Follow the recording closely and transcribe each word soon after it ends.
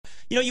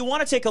you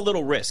want to take a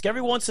little risk.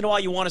 Every once in a while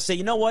you want to say,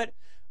 you know what?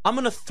 I'm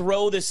going to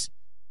throw this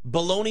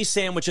bologna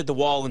sandwich at the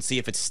wall and see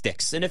if it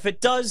sticks. And if it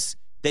does,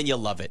 then you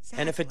love it.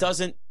 And if it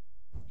doesn't,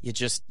 you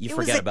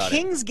forget about it.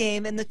 It was a Kings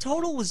game, and the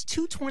total was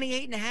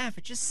 228.5.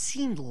 It just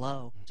seemed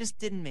low. Just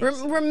didn't make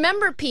sense.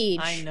 Remember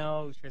Peach. I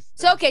know,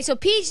 Tristan. So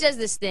Peach does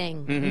this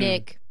thing,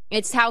 Nick.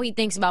 It's how he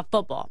thinks about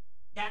football.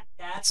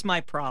 That's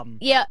my problem.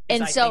 Yeah,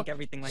 and so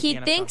he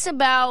thinks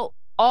about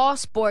all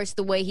sports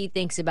the way he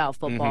thinks about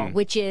football,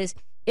 which is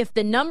if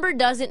the number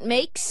doesn't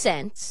make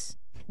sense,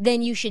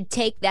 then you should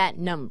take that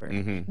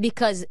number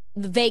because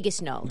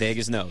Vegas knows.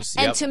 Vegas knows.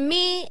 And to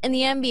me, in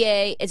the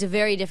NBA, it's a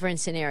very different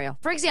scenario.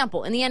 For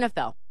example, in the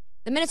NFL,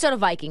 the Minnesota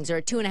Vikings are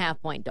a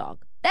 2.5-point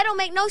dog. That don't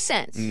make no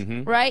sense,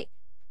 right?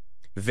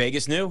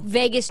 Vegas knew.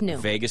 Vegas knew.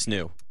 Vegas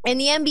knew. In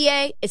the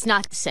NBA, it's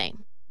not the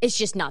same. It's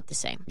just not the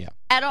same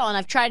at all. And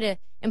I've tried to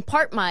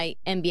impart my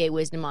NBA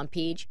wisdom on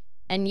Peach,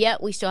 and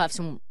yet we still have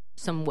some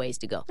ways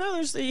to go.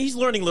 No, he's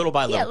learning little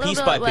by little,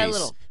 piece by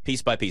piece,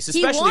 piece by piece.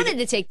 Especially he wanted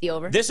to take the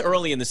over. This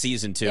early in the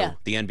season, too,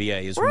 the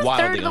NBA is We're wildly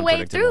a third of the unpredictable.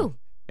 way through.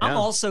 Yeah, I'm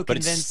also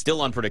convinced. But it's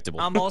still unpredictable.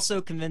 I'm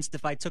also convinced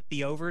if I took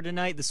the over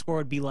tonight, the score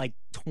would be like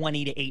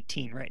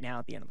 20-18 right now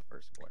at the end of the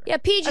first quarter. Yeah,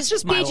 Peach is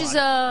I'm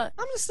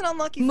just an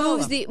unlucky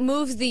moves fella.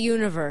 moves the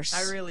universe.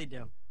 I really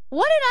do.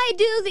 What did I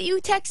do that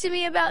you texted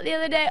me about the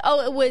other day?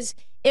 Oh,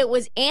 it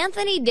was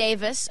Anthony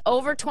Davis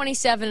over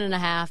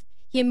 27.5.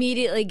 He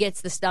immediately gets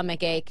the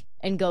stomach ache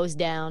and goes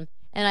down.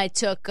 And I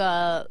took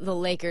the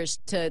Lakers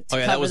to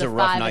cover that was the a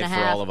rough 5.5. night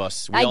for all of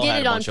us. I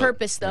did it on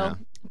purpose, though.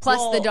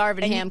 Plus the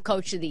Darvin Ham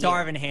Coach of the Year.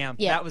 Darvin Ham,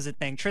 that was the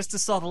thing. Trista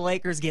saw the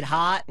Lakers get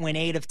hot, went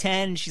 8 of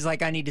 10. She's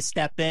like, I need to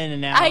step in,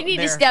 and now I need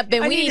to step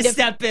in. We need to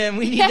step in.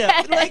 We need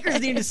to. The Lakers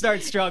need to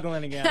start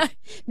struggling again.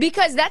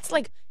 Because that's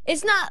like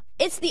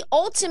it's the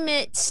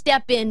ultimate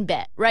step in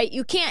bet, right?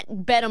 You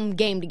can't bet them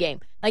game to game.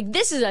 Like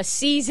this is a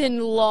season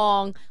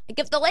long. Like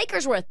if the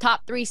Lakers were a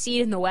top 3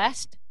 seed in the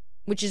West,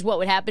 which is what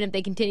would happen if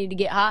they continue to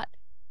get hot,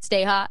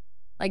 stay hot,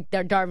 like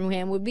their Darvin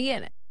Ham would be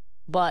in it.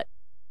 But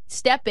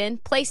step in,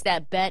 place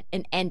that bet,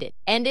 and end it.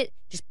 End it.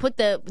 Just put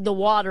the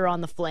water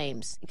on the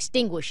flames.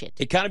 Extinguish it.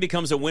 It kind of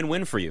becomes a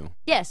win-win for you.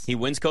 Yes. He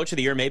wins Coach of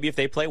the Year maybe if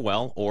they play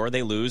well, or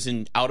they lose,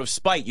 and out of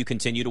spite, you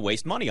continue to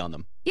waste money on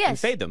them. Yes. And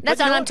fade them.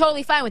 I'm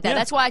totally fine with that. Yeah.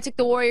 That's why I took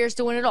the Warriors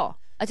to win it all.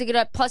 I took it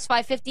at plus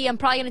 550. I'm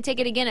probably going to take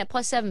it again at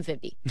plus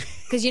 750.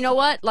 Because you know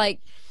what?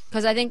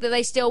 Because I think that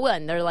they still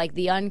win. They're like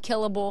the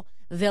unkillable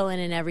villain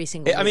in every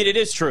single I mean, it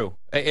is true.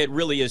 It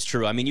really is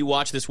true. I mean, you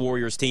watch this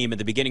Warriors team at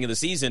the beginning of the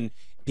season,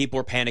 people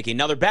are panicking.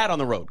 Now, they're bad on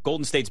the road.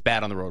 Golden State's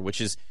bad on the road,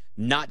 which is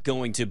not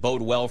going to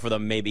bode well for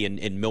them maybe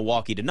in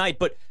Milwaukee tonight.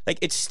 But,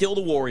 it's still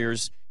the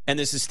Warriors, and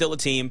this is still a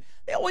team.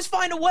 They always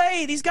find a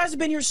way. These guys have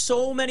been here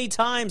so many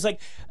times.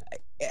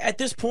 At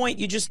this point,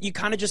 you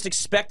kind of just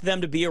expect them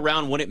to be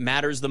around when it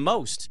matters the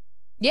most.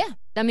 Yeah.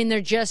 I mean,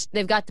 they've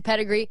got the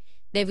pedigree.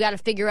 They've got to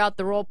figure out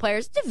the role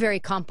players. It's a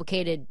very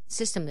complicated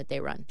system that they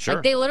run.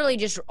 Sure. They literally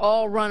just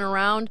all run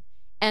around,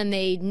 and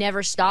they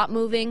never stop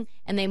moving,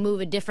 and they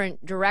move in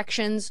different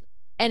directions.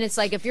 And it's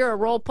like if you're a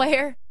role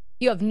player,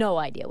 you have no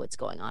idea what's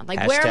going on.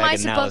 Where am I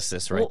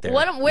supposed? Right there.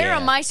 Where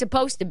am I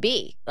supposed to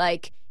be?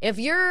 If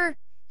you're,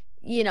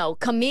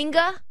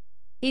 Kuminga,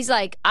 he's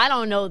like, I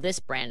don't know this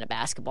brand of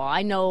basketball.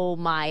 I know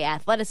my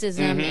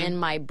athleticism and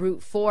my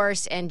brute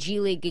force and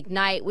G League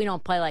Ignite. We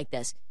don't play like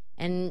this.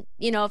 And,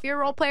 if you're a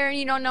role player and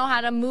you don't know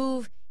how to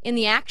move in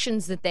the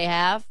actions that they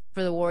have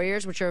for the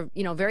Warriors, which are,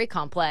 very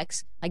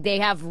complex, they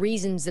have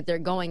reasons that they're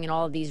going in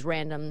all of these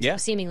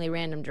seemingly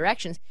random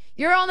directions,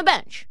 you're on the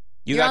bench.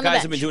 You got guys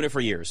who have been doing it for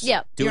years.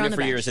 Yeah, doing it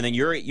for years, and then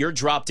you're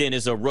dropped in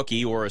as a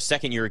rookie or a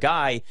second-year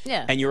guy,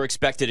 and you're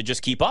expected to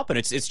just keep up, and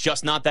it's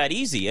just not that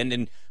easy. And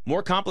in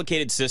more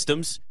complicated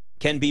systems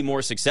can be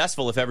more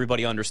successful if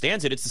everybody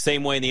understands it. It's the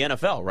same way in the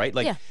NFL, right?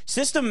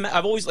 System,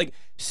 I've always,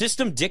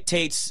 system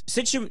dictates,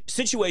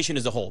 situation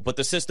as a whole, but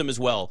the system as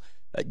well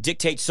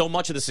dictates so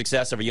much of the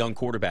success of a young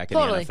quarterback in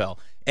the NFL.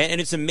 And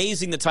it's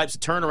amazing the types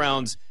of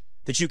turnarounds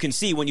that you can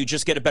see when you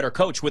just get a better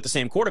coach with the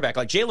same quarterback.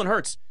 Like Jalen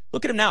Hurts,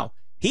 look at him now.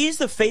 He's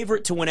the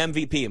favorite to win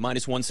MVP at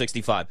minus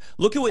 165.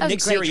 Look at what Nick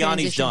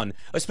Sirianni's done,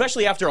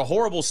 especially after a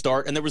horrible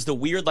start, and there was the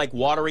weird,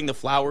 watering the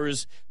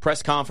flowers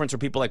press conference where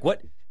people are like,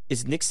 what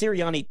is Nick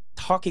Sirianni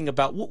talking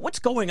about? What's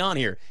going on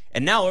here?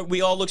 And now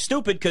we all look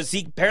stupid because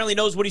he apparently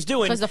knows what he's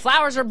doing. Because the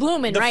flowers are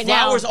blooming right now. The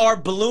flowers are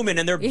blooming,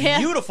 and they're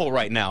beautiful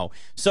right now.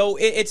 So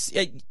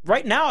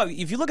right now,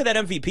 if you look at that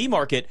MVP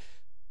market,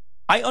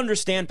 I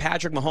understand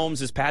Patrick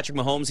Mahomes is Patrick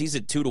Mahomes. He's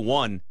at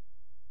 2-1.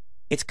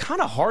 It's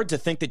kind of hard to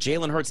think that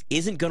Jalen Hurts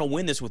isn't going to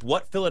win this with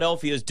what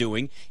Philadelphia is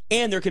doing,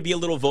 and there could be a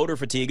little voter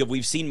fatigue if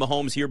we've seen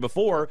Mahomes here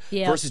before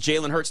versus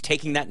Jalen Hurts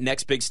taking that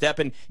next big step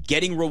and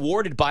getting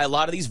rewarded by a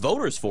lot of these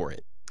voters for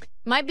it.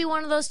 Might be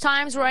one of those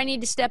times where I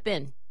need to step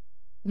in.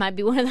 Might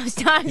be one of those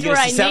times where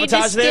I need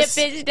to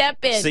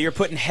step in. So you're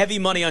putting heavy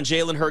money on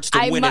Jalen Hurts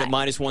to win it at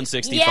minus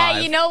 165. Yeah,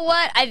 you know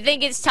what? I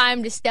think it's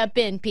time to step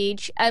in,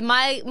 Peach.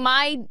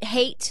 My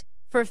hate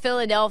for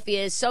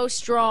Philadelphia is so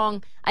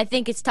strong. I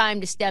think it's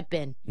time to step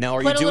in. Now,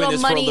 are you doing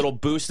this for a little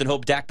boost and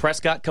hope Dak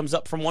Prescott comes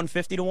up from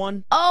 150 to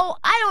 1? Oh,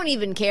 I don't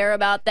even care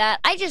about that.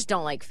 I just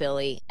don't like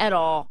Philly at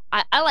all.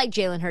 I like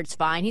Jalen Hurts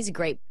fine. He's a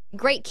great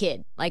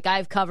kid. Like,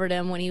 I've covered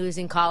him when he was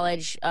in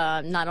college,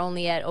 not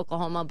only at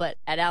Oklahoma, but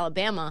at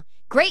Alabama.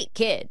 Great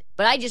kid,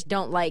 but I just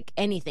don't like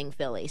anything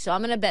Philly. So I'm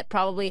going to bet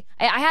probably –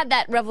 I had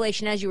that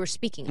revelation as you were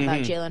speaking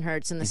about Jalen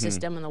Hurts and the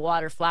system and the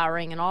water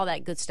flowering and all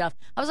that good stuff.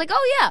 I was like,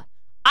 oh, yeah,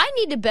 I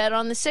need to bet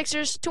on the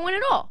Sixers to win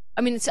it all.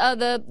 I mean, it's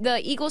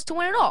the Eagles to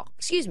win it all.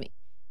 Excuse me.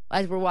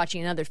 As we're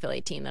watching another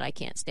Philly team that I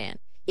can't stand.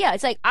 Yeah,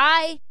 it's like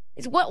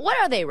what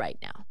are they right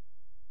now?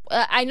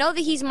 I know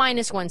that he's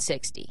minus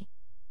 160.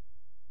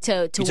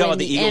 To you talking about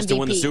the Eagles MVP. To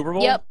win the Super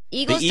Bowl? Yep, the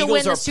Eagles to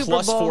win the Super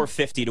Bowl. Plus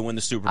 450 to win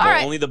the Super Bowl.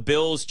 Right. Only the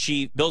Bills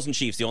and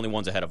Chiefs, the only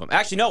ones ahead of them.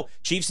 Actually, no,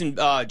 Chiefs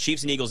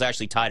and Eagles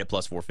actually tied at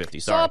plus 450.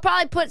 Sorry. So I'll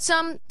probably put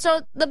some.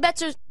 So the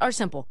bets are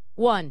simple.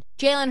 1,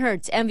 Jalen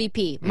Hurts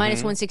MVP minus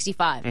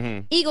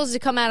 165. Eagles to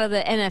come out of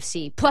the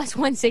NFC plus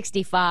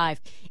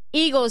 165.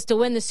 Eagles to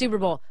win the Super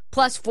Bowl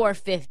plus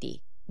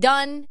 450.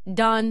 Done,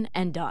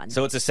 and done.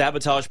 So it's a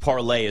sabotage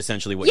parlay,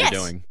 essentially, what you're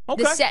doing.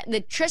 Okay.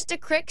 The Trista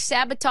Crick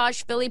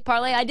sabotage Philly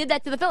parlay. I did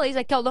that to the Phillies.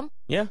 I killed them.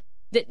 Yeah.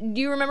 Do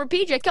you remember,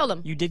 Peach? I killed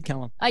them. You did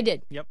kill them. I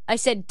did. Yep. I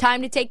said,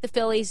 time to take the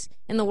Phillies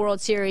in the World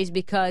Series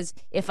because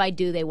if I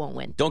do, they won't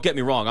win. Don't get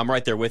me wrong. I'm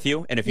right there with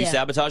you. And if you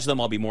sabotage them,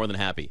 I'll be more than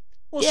happy.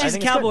 Well, she's a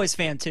Cowboys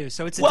fan, too,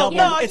 so it's a double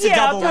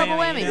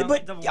whammy. You know?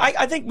 But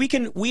I think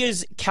we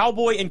as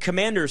Cowboy and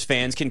Commanders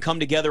fans can come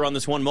together on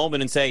this one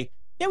moment and say,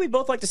 yeah, we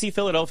both like to see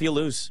Philadelphia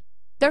lose.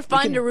 They're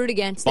fun to root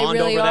against. They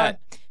really are. That.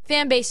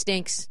 Fan base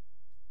stinks.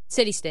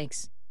 City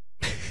stinks.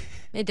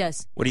 It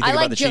does. What do you think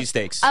about the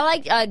cheesesteaks? I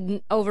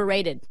like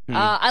overrated.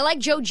 I like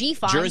Joe G.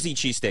 fine. Jersey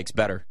cheesesteaks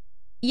better.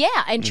 Yeah,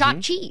 and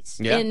chopped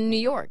cheese in New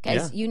York,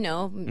 as you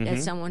know,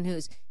 as someone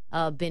who's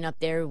been up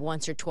there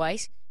once or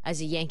twice. As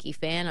a Yankee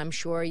fan, I'm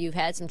sure you've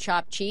had some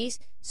chopped cheese.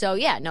 So,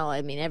 yeah, no,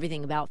 I mean,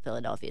 everything about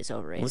Philadelphia is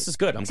overrated. Well, this is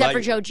good. Except for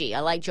Joe G.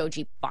 I like Joe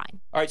G. fine.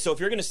 All right, so if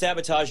you're going to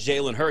sabotage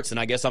Jalen Hurts, then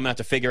I guess I'm going to have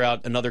to figure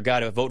out another guy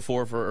to vote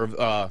for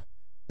or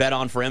bet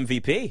on for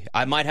MVP.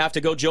 I might have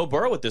to go Joe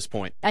Burrow at this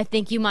point. I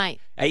think you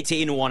might.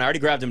 18-1. I already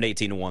grabbed him at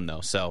 18-1,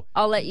 though. So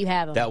I'll let you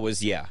have him. That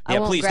was, yeah.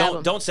 Please,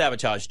 don't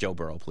sabotage Joe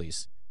Burrow,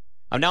 please.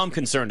 Now I'm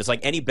concerned. It's like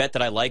any bet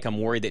that I like, I'm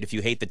worried that if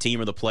you hate the team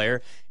or the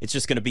player, it's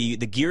just going to be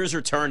the gears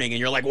are turning, and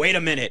you're like, wait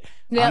a minute,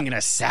 I'm going to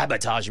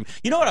sabotage him.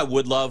 You know what I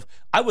would love?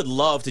 I would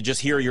love to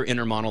just hear your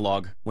inner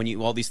monologue when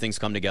all these things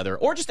come together,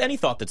 or just any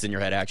thought that's in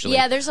your head, actually.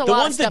 Yeah, there's a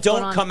lot of stuff The ones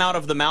that don't come out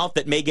of the mouth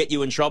that may get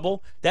you in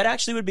trouble, that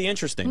actually would be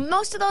interesting.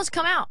 Most of those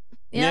come out.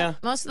 Yeah,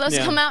 most of those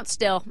come out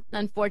still,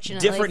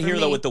 unfortunately. Different here,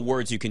 though, with the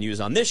words you can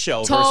use on this show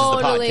versus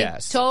the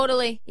podcast.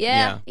 Totally.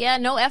 Yeah,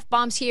 no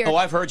F-bombs here. Oh,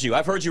 I've heard you.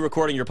 I've heard you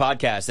recording your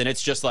podcast, and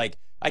it's just like,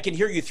 I can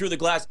hear you through the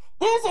glass.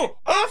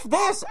 F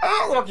this.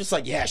 I'm just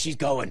like, yeah, she's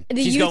going.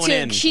 She's going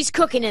in. She's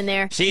cooking in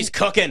there. She's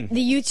cooking.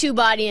 The YouTube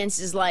audience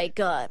is like,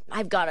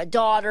 I've got a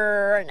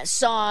daughter and a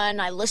son.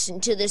 I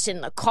listen to this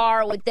in the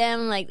car with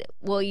them. Like,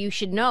 well, you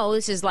should know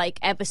this is like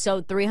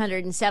episode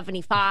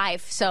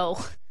 375. So,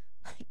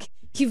 like,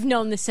 you've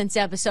known this since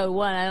episode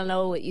 1. I don't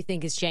know what you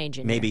think is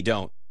changing. Maybe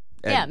don't.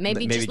 Yeah,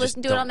 maybe just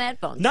listen to it on the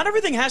headphones. Not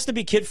everything has to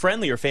be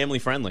kid-friendly or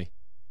family-friendly.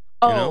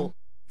 Oh, you know?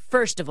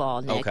 First of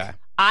all, Nick, okay.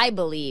 I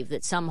believe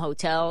that some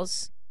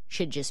hotels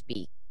should just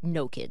be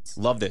no kids.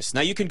 Love this.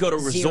 Now, you can go to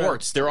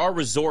resorts. There are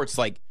resorts,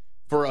 like,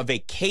 for a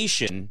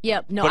vacation.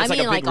 Yep. No, I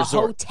mean like a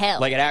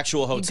hotel. Like an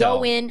actual hotel. You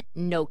go in,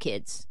 no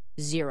kids.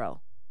 0.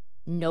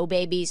 No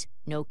babies,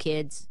 no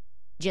kids.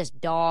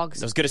 Just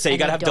dogs. I was going to say, you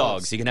got to have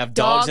dogs. You can have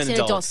dogs and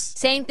adults.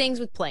 Same things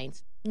with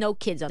planes. No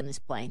kids on this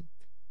plane.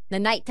 The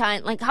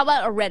nighttime, like, how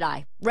about a red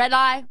eye? Red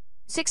eye,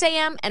 6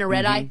 a.m., and a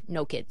red eye,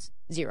 no kids.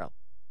 0.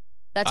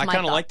 That's my I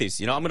kind of like these.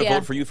 You know, I'm going to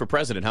vote for you for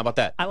president. How about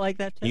that? I like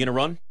that, too. You going to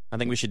run? I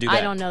think we should do that.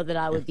 I don't know that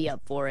I would be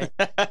up for it.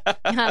 I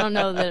don't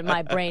know that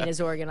my brain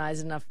is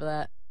organized enough for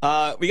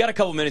that. We got a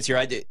couple minutes here.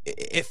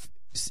 If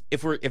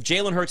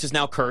Jalen Hurts is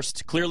now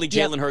cursed, clearly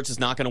Jalen Hurts is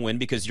not going to win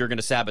because you're going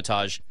to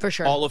sabotage for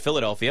sure all of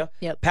Philadelphia.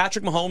 Yep.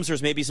 Patrick Mahomes,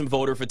 there's maybe some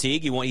voter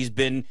fatigue. He's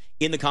been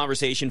in the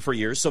conversation for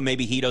years, so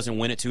maybe he doesn't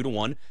win it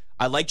 2-1.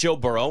 I like Joe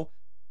Burrow.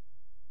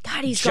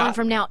 God, he's gone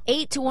from now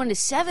 8-1 to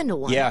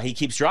 7-1. Yeah, he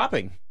keeps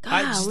dropping.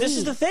 This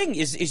is the thing: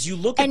 is you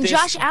look at this. And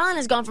Josh Allen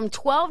has gone from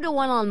 12-1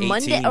 on 18.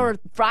 Monday or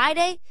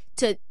Friday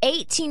to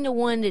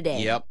 18-1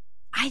 today. Yep.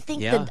 I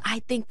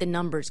think the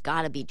number's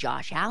got to be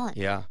Josh Allen.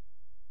 Yeah.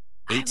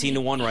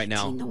 18-1 right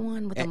now.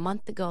 18-1 with a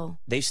month to go.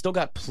 They've still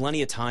got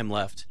plenty of time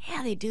left.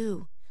 Yeah, they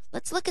do.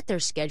 Let's look at their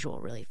schedule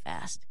really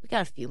fast. We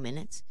got a few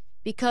minutes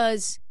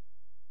because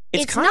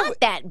it's not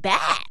that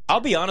bad.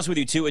 I'll be honest with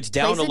you too. It's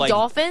down to like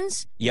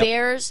Dolphins,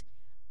 Bears.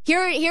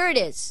 Here it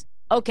is.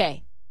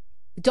 Okay.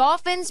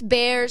 Dolphins,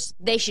 Bears,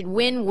 they should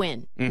win.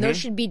 Mm-hmm. Those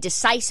should be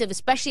decisive,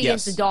 especially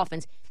against the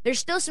Dolphins. There's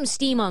still some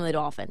steam on the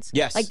Dolphins.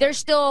 Yes. Like, there's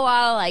still a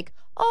lot of, like,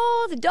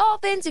 oh, the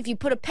Dolphins, if you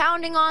put a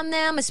pounding on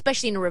them,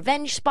 especially in a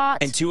revenge spot.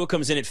 And Tua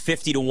comes in at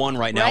 50-1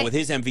 right now with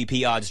his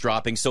MVP odds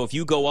dropping. So if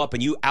you go up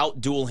and you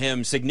outduel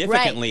him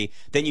significantly,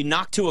 then you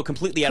knock Tua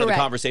completely out of the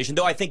conversation,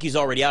 though I think he's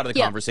already out of the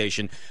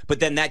conversation. But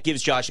then that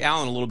gives Josh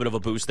Allen a little bit of a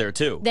boost there,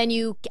 too. Then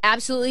you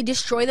absolutely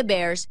destroy the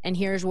Bears, and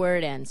here's where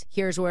it ends.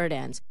 Here's where it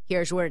ends.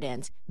 Here's where it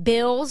ends.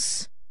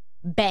 Bills,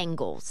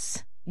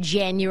 Bengals.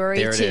 January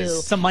 2.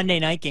 It's a Monday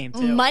night game,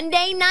 too.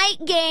 Monday night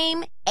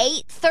game,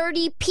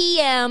 8:30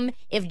 p.m.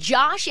 If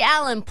Josh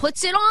Allen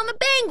puts it on the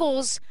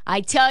Bengals,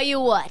 I tell you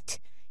what,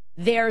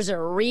 there's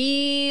a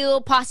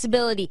real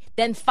possibility.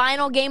 Then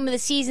final game of the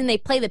season, they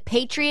play the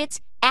Patriots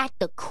at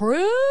the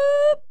crib.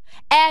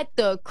 At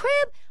the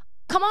crib.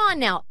 Come on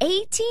now,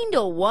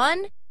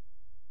 18-1.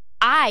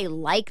 I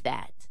like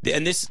that.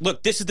 And this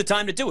is the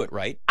time to do it,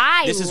 right?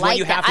 This is when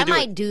you have to do it. I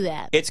might do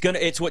that.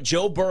 It's what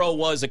Joe Burrow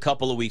was a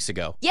couple of weeks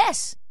ago.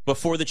 Yes.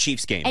 Before the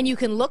Chiefs game. And you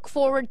can look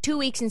forward 2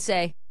 weeks and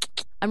say,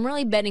 I'm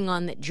really betting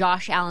on that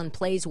Josh Allen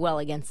plays well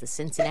against the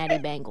Cincinnati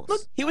Bengals.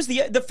 Look, he was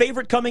the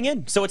favorite coming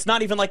in, so it's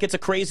not even like it's a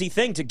crazy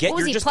thing to get. What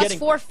was he, plus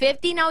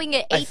 450? Now we can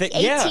get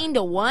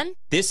 18-1?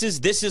 This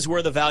is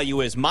where the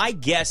value is. My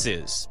guess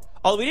is,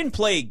 although we didn't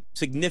play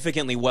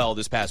significantly well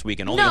this past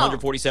weekend, only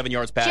 147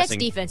 yards passing.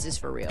 Jets defense is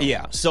for real.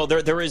 Yeah, so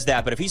there is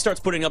that. But if he starts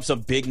putting up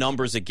some big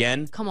numbers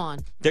again, come on,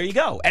 there you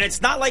go. And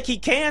it's not like he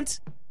can't.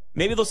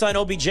 Maybe they'll sign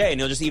OBJ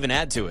and he'll just even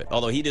add to it.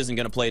 Although he isn't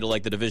going to play to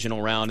like the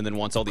divisional round and then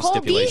wants all these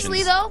stipulations. Cole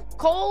Beasley, though.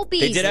 Cole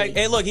Beasley.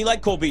 Hey, look, he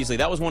liked Cole Beasley.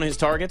 That was one of his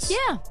targets.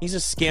 Yeah. He's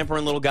a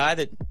scampering little guy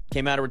that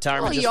came out of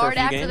retirement just for a few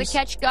games. Yard after the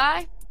catch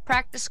guy.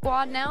 Practice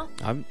squad now.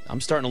 I'm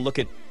starting to look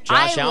at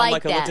Josh Allen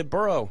like I looked at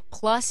Burrow.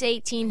 Plus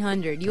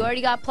 1,800. You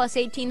already got plus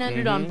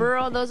 1,800 on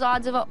Burrow. Those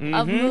odds of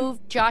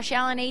move. Josh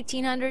Allen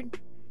 1,800.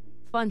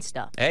 Fun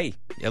stuff. Hey,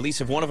 at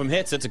least if one of them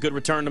hits, that's a good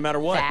return no matter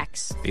what.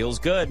 Facts. Feels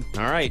good.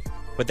 All right.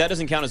 But that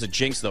doesn't count as a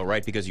jinx, though,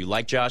 right? Because you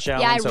like Josh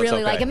Allen. Yeah, I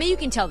really like him. I mean, you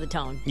can tell the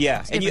tone.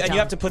 Yeah, and you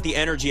have to put the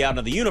energy out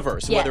into the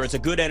universe, whether it's a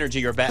good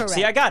energy or bad.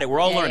 See, I got it. We're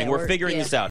all learning. We're figuring this out.